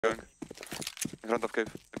In front of cave,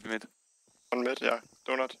 maybe mid. One mid, yeah.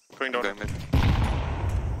 Donut. Going donut. Going mid.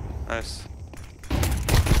 Nice.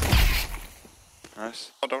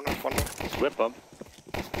 Nice. Oh, donut, one more. Whip bomb.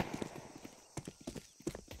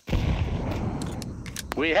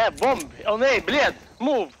 We have bomb! Oh no, bled!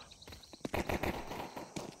 Move!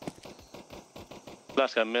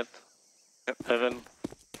 Last guy mid. Yep. Heaven.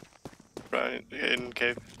 Right in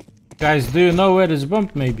cave. Guys, do you know where is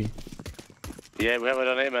bump maybe? Yeah, we have it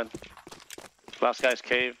on A, man. Last guy's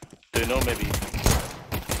cave. Do you know maybe?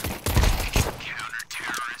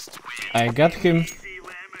 I got him.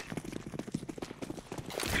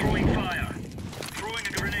 Throwing fire. Throwing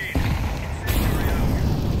a grenade.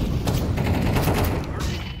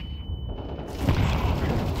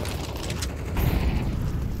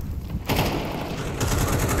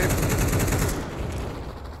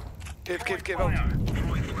 Cave out.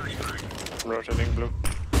 I'm rotating blue.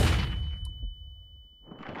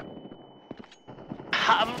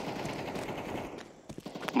 Ham!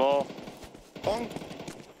 More. Bong.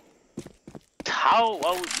 How?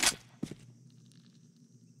 Oh.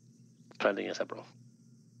 Planting is up, bro.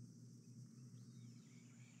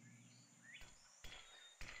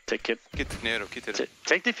 Take kit. Kit, Nero, kit here.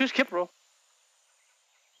 Take the fuse kit, bro.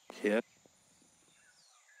 Here.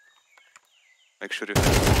 Make sure you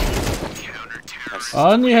nice.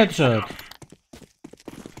 On your headshot.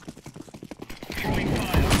 Throwing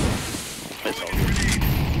fire. That's all.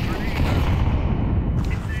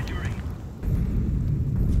 Incendiary.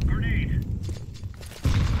 Grenade.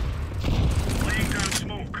 Laying down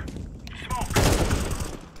smoke. Smoke.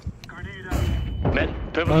 Grenade out. Man,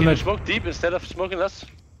 purple, Oh, can you no. smoke deep instead of smoking us?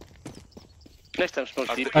 Next time,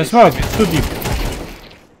 smoke deep. I smoked, too deep.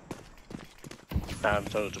 I'm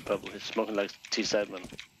talking to purple. He's smoking like T-side, man.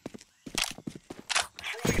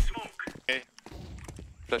 Throwing smoke. Okay.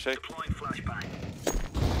 Flash A. Deploying flashbang.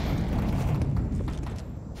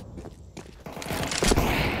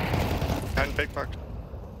 Behind big buck.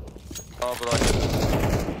 Oh,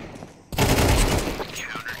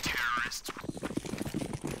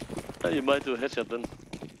 bro. You might do a headshot then.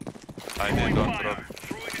 I did don't throw.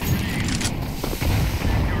 Throwing a grenade.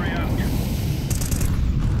 Incendiary out.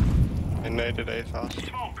 And naded A fast.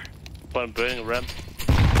 Smoke. One burning a ramp.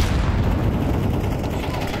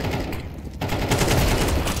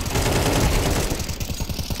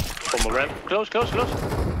 From a ramp. Close, close, close.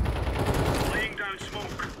 Laying down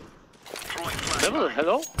smoke. Throwing Devil, flashbang.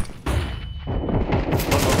 hello?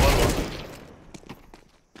 One more.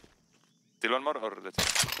 Still one more or that's it?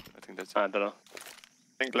 I think that's it. I don't know.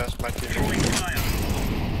 I think last might be. Throwing fire.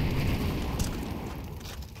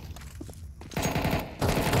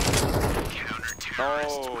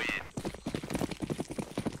 No.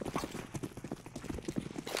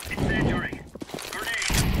 Incendiary.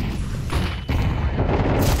 Grenade.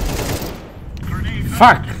 Grenade.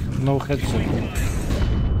 Fuck! No headshot.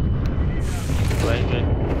 Playing good.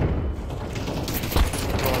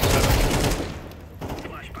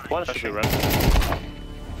 Flashbang. One should be ramp.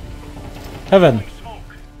 Heaven. Smoke.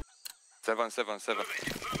 7.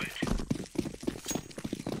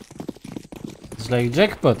 It's like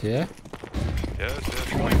jackpot, yeah? Yes.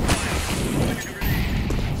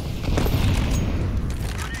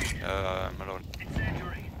 I'm alone.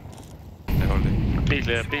 Incendiary. They're holding. Be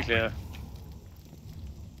clear.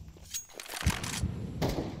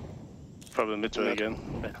 Probably mid to again.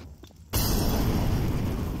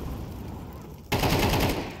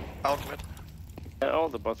 Out mid. Yeah, all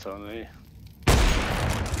the bots are on A.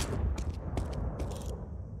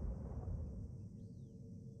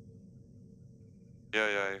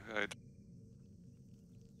 Yeah, I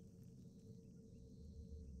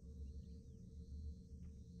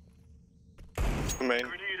Main.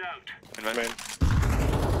 Grenade out. Main.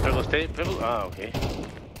 Purple stay, purple? Ah, okay.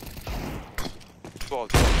 Two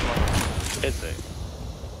out. It's A.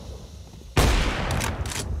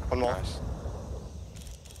 One more. Nice.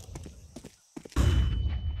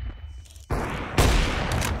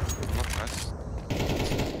 Nice.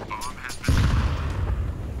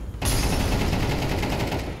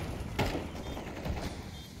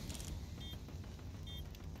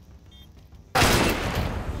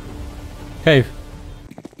 Cave.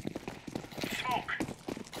 Smoke.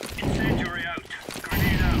 Incendiary out.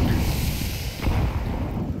 Grenade out.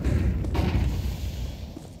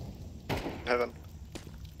 Heaven.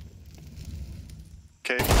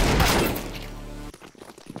 Cave.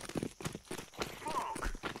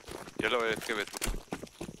 Yellow, give it.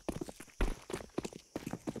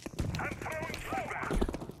 I'm throwing flashbang.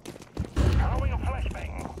 Throwing a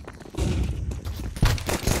flashbang.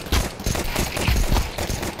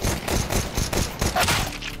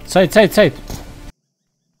 Side.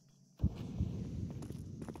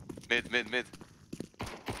 Mid.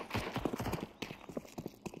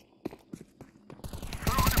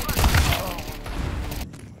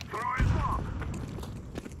 Throwing smoke.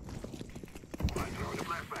 I'm throwing a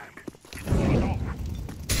flashbang.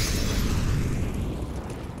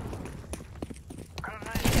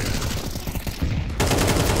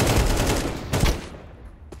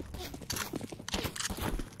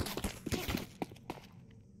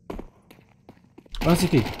 One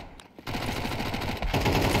city.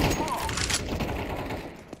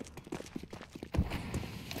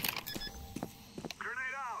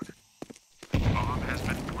 Grenade out. Bomb has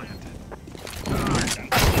been planted.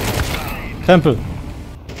 Temple.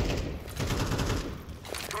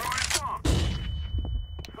 Throwing smoke.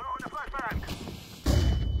 Throwing a flashbang.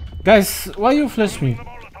 Guys, why you flash me?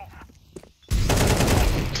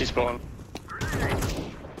 T-spawn.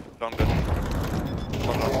 Long dead.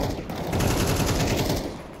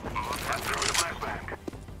 I'm throwing a flashbang.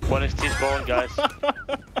 One is T-spawn, guys. I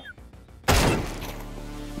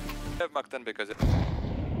have Mach 10 because it...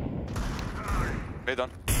 Mid on.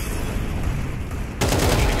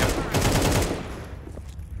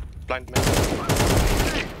 Blind man.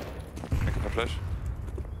 Making a flash.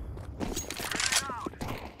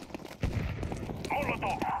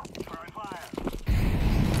 Molotov. Throwing fire.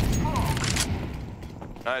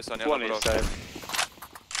 Nice on One yellow, is bro. dead.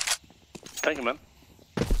 Thank you, man.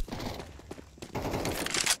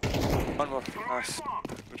 One more. Nice.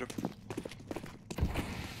 Good job.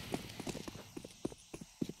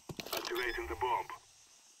 Activating the bomb.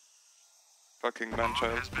 Fucking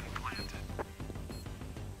man-child. Has been planted.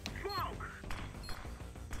 Smoke.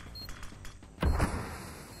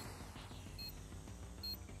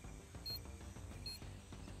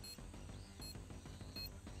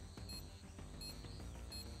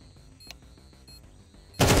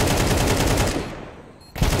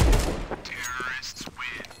 Terrorists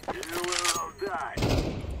win. You will all die.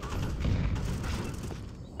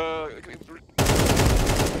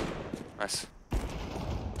 Nice.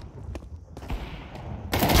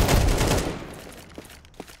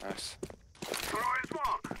 Nice. Throwing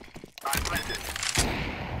smoke. I planted.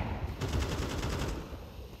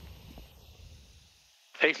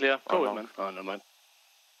 Hey, clear. Go Oh, with, no. man. Oh, no, man.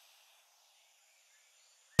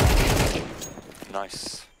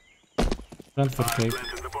 Nice. Run for cave.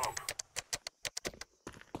 Planting the bomb.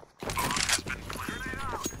 Bomb has been planted.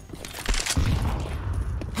 Out.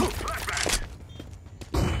 Flashbang.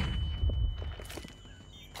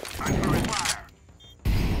 I'm throwing fire.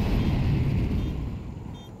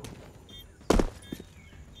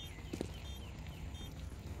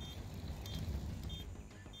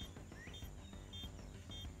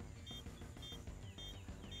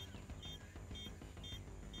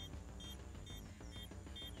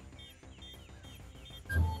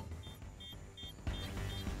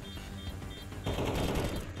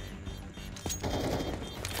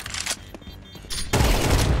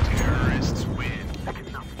 Terrorists win. I'm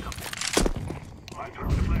throwing the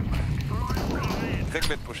flashbang. Throwing grenade. I think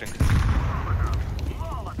mid pushing.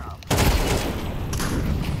 Molotov.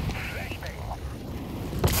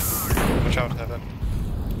 Watch out, heaven.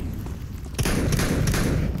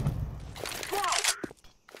 Smoke.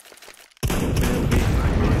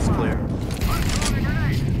 It's clear. I'm throwing a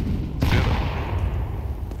grenade.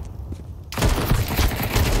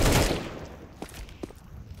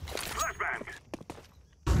 Flashbang.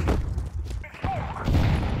 Smoke.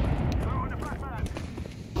 Throwing a flashbang.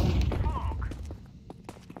 Smoke.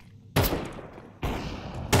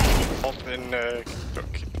 Orb in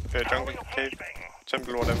jungle, cave,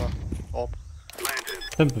 temple, whatever. Orb. Planted.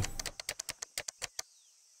 Temple.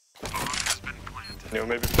 Bomb has been planted. You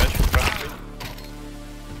maybe flash in front of me.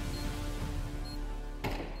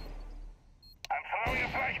 I'm throwing a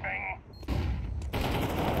flashbang.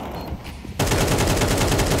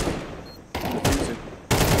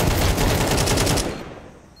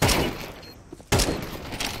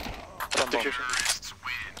 Bomb. Terrorists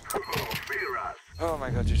win. Fear us. Oh my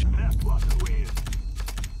god, GG. That was a win.